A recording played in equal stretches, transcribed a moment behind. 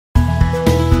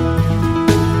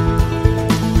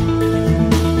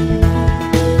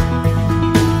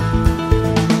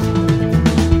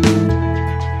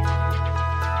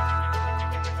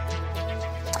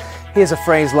hears a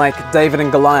phrase like David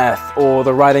and Goliath or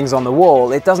the writings on the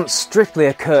wall, it doesn't strictly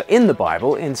occur in the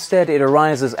Bible. Instead, it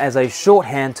arises as a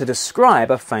shorthand to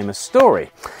describe a famous story.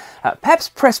 Perhaps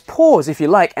press pause, if you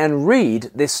like, and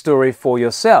read this story for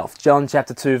yourself. John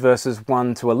chapter 2, verses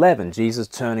 1 to 11, Jesus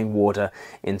turning water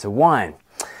into wine.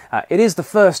 It is the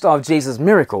first of Jesus'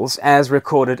 miracles as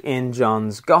recorded in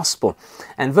John's Gospel.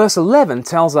 And verse 11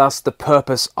 tells us the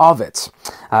purpose of it.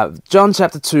 John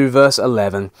chapter 2, verse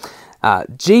 11,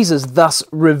 Jesus thus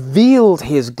revealed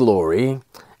his glory,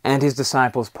 and his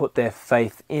disciples put their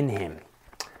faith in him.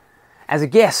 As a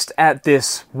guest at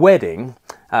this wedding,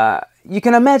 you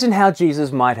can imagine how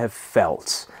Jesus might have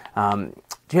felt.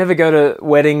 Do you ever go to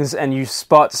weddings and you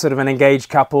spot sort of an engaged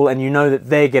couple and you know that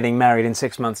they're getting married in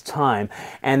 6 months' time,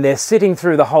 and they're sitting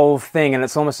through the whole thing and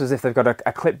it's almost as if they've got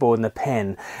a clipboard and a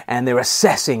pen and they're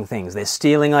assessing things. They're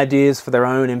stealing ideas for their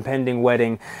own impending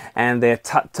wedding and they're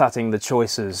tut-tutting the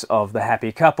choices of the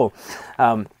happy couple.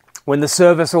 When the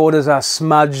service orders are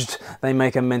smudged, they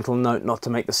make a mental note not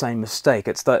to make the same mistake.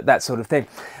 It's that sort of thing.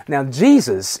 Now,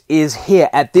 Jesus is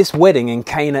here at this wedding in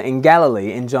Cana in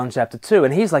Galilee in John chapter 2,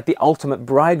 and he's like the ultimate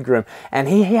bridegroom, and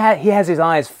he has his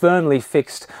eyes firmly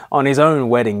fixed on his own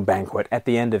wedding banquet at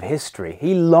the end of history.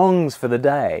 He longs for the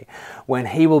day when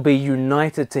he will be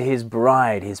united to his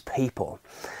bride, his people.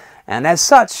 And as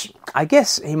such, I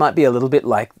guess he might be a little bit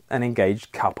like an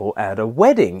engaged couple at a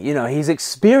wedding. You know, he's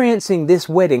experiencing this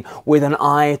wedding with an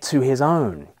eye to his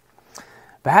own.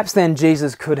 Perhaps then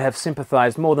Jesus could have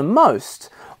sympathized more than most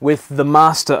with the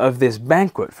master of this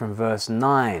banquet from verse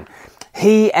 9.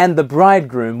 He and the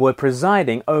bridegroom were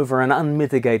presiding over an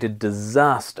unmitigated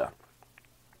disaster.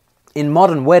 In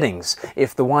modern weddings,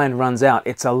 if the wine runs out,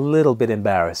 it's a little bit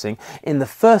embarrassing. In the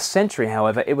first century,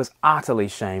 however, it was utterly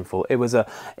shameful. It was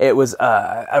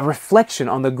a reflection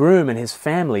on the groom and his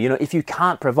family. You know, if you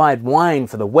can't provide wine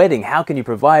for the wedding, how can you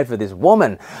provide for this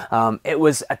woman? It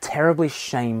was a terribly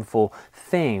shameful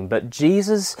thing. But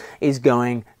Jesus is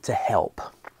going to help.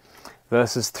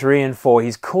 Verses 3 and 4,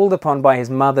 he's called upon by his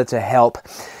mother to help.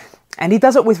 And he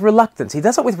does it with reluctance. He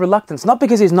does it with reluctance, not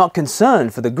because he's not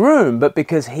concerned for the groom, but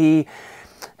because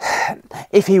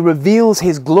if he reveals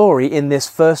his glory in this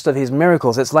first of his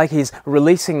miracles, it's like he's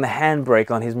releasing the handbrake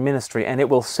on his ministry, and it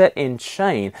will set in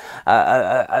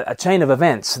a chain of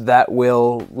events that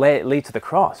will lead to the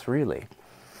cross, really.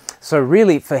 So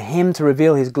really, for him to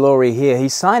reveal his glory here,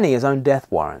 he's signing his own death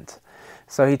warrant.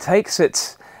 So he takes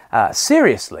it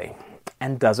seriously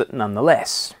and does it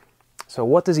nonetheless. So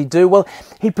what does he do? Well,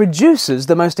 he produces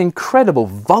the most incredible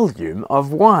volume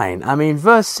of wine. I mean,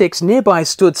 verse 6, nearby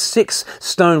stood 6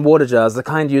 stone water jars, the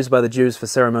kind used by the Jews for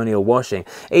ceremonial washing,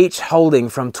 each holding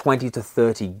from 20 to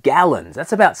 30 gallons.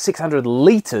 That's about 600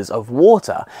 litres of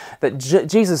water that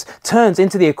Jesus turns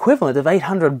into the equivalent of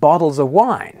 800 bottles of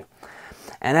wine.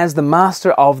 And as the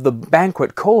master of the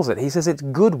banquet calls it, he says it's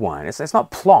good wine. It's not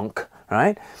plonk,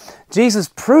 right? Jesus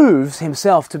proves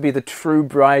himself to be the true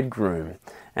bridegroom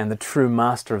and the true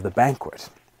master of the banquet.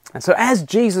 And so as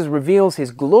Jesus reveals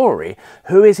his glory,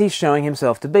 who is he showing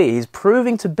himself to be? He's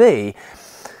proving to be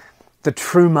the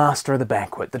true master of the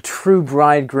banquet, the true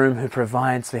bridegroom who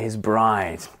provides for his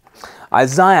bride.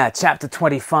 Isaiah chapter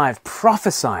 25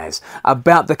 prophesies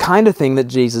about the kind of thing that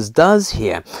Jesus does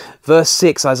here. Verse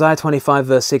 6, Isaiah 25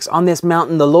 verse 6, on this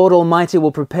mountain the Lord Almighty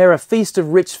will prepare a feast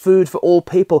of rich food for all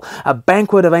people, a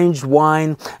banquet of aged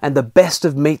wine, and the best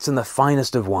of meats and the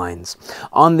finest of wines.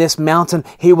 On this mountain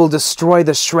he will destroy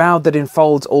the shroud that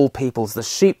enfolds all peoples, the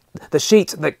sheet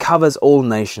that covers all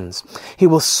nations. He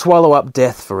will swallow up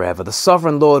death forever. The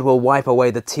sovereign Lord will wipe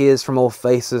away the tears from all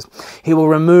faces. He will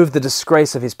remove the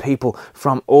disgrace of his people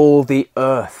from all the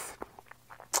earth.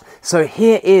 So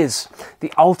here is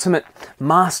the ultimate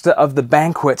master of the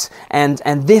banquet, and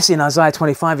this in Isaiah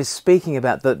 25 is speaking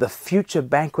about the future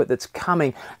banquet that's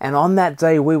coming, and on that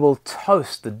day we will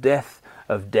toast the death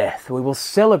of death. We will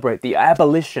celebrate the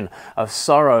abolition of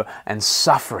sorrow and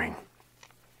suffering.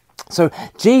 So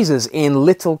Jesus in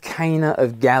little Cana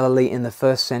of Galilee in the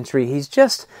first century, he's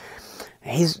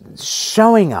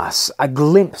showing us a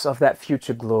glimpse of that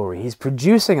future glory. He's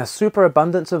producing a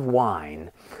superabundance of wine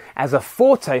as a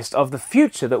foretaste of the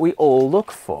future that we all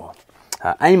look for.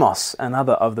 Amos,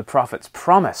 another of the prophets,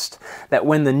 promised that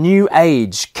when the new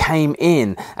age came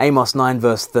in, Amos 9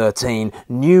 verse 13,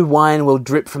 new wine will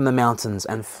drip from the mountains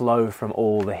and flow from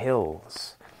all the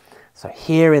hills. So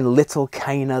here in little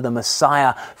Cana, the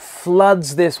Messiah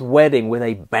floods this wedding with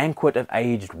a banquet of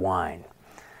aged wine.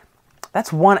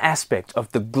 That's one aspect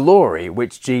of the glory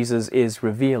which Jesus is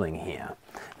revealing here.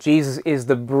 Jesus is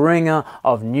the bringer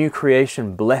of new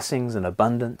creation blessings and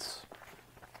abundance.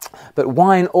 But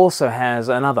wine also has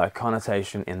another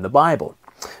connotation in the Bible.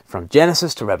 From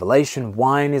Genesis to Revelation,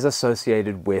 wine is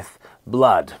associated with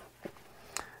blood.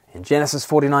 In Genesis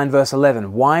 49 verse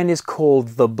 11, wine is called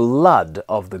the blood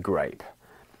of the grape.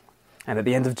 And at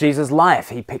the end of Jesus' life,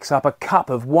 he picks up a cup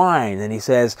of wine and he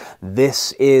says,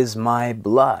 "This is my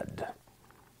blood."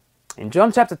 In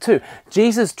John chapter 2,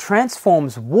 Jesus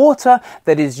transforms water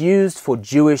that is used for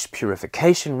Jewish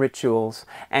purification rituals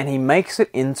and he makes it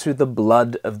into the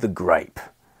blood of the grape.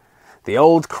 The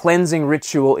old cleansing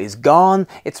ritual is gone,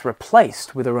 it's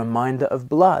replaced with a reminder of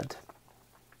blood.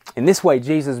 In this way,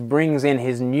 Jesus brings in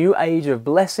his new age of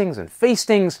blessings and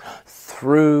feastings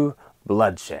through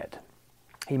bloodshed.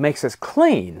 He makes us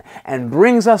clean and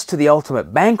brings us to the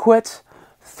ultimate banquet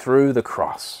through the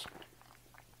cross.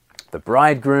 The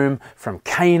bridegroom from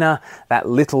Cana, that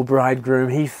little bridegroom,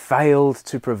 he failed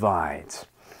to provide,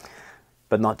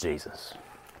 but not Jesus.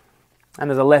 And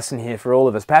there's a lesson here for all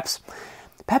of us.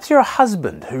 Perhaps you're a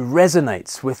husband who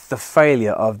resonates with the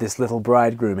failure of this little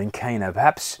bridegroom in Cana.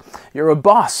 Perhaps you're a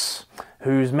boss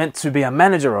who's meant to be a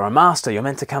manager or a master. You're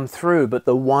meant to come through, but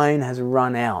the wine has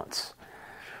run out.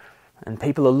 And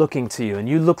people are looking to you, and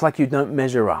you look like you don't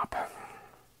measure up.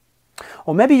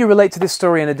 Or maybe you relate to this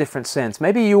story in a different sense.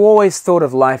 Maybe you always thought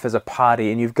of life as a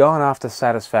party, and you've gone after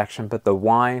satisfaction, but the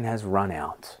wine has run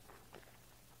out.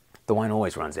 The wine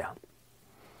always runs out.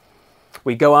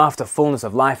 We go after fullness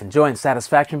of life and joy and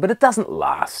satisfaction, but it doesn't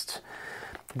last.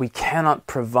 We cannot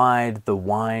provide the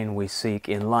wine we seek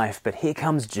in life, but here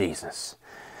comes Jesus,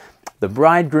 the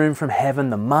bridegroom from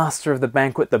heaven, the master of the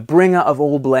banquet, the bringer of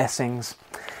all blessings.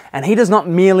 And he does not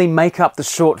merely make up the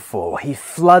shortfall, he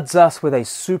floods us with a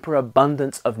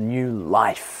superabundance of new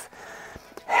life.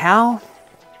 How?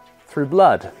 Through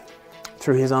blood,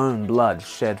 through his own blood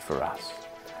shed for us.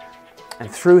 And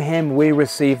through him we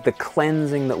receive the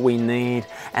cleansing that we need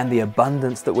and the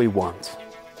abundance that we want.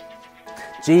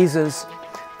 Jesus,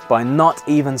 by not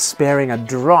even sparing a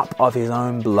drop of his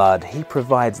own blood, he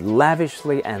provides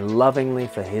lavishly and lovingly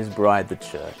for his bride, the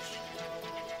church.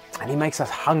 And he makes us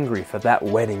hungry for that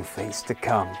wedding feast to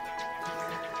come.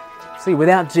 See,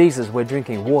 without Jesus, we're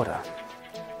drinking water.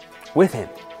 With him,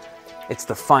 it's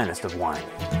the finest of wine.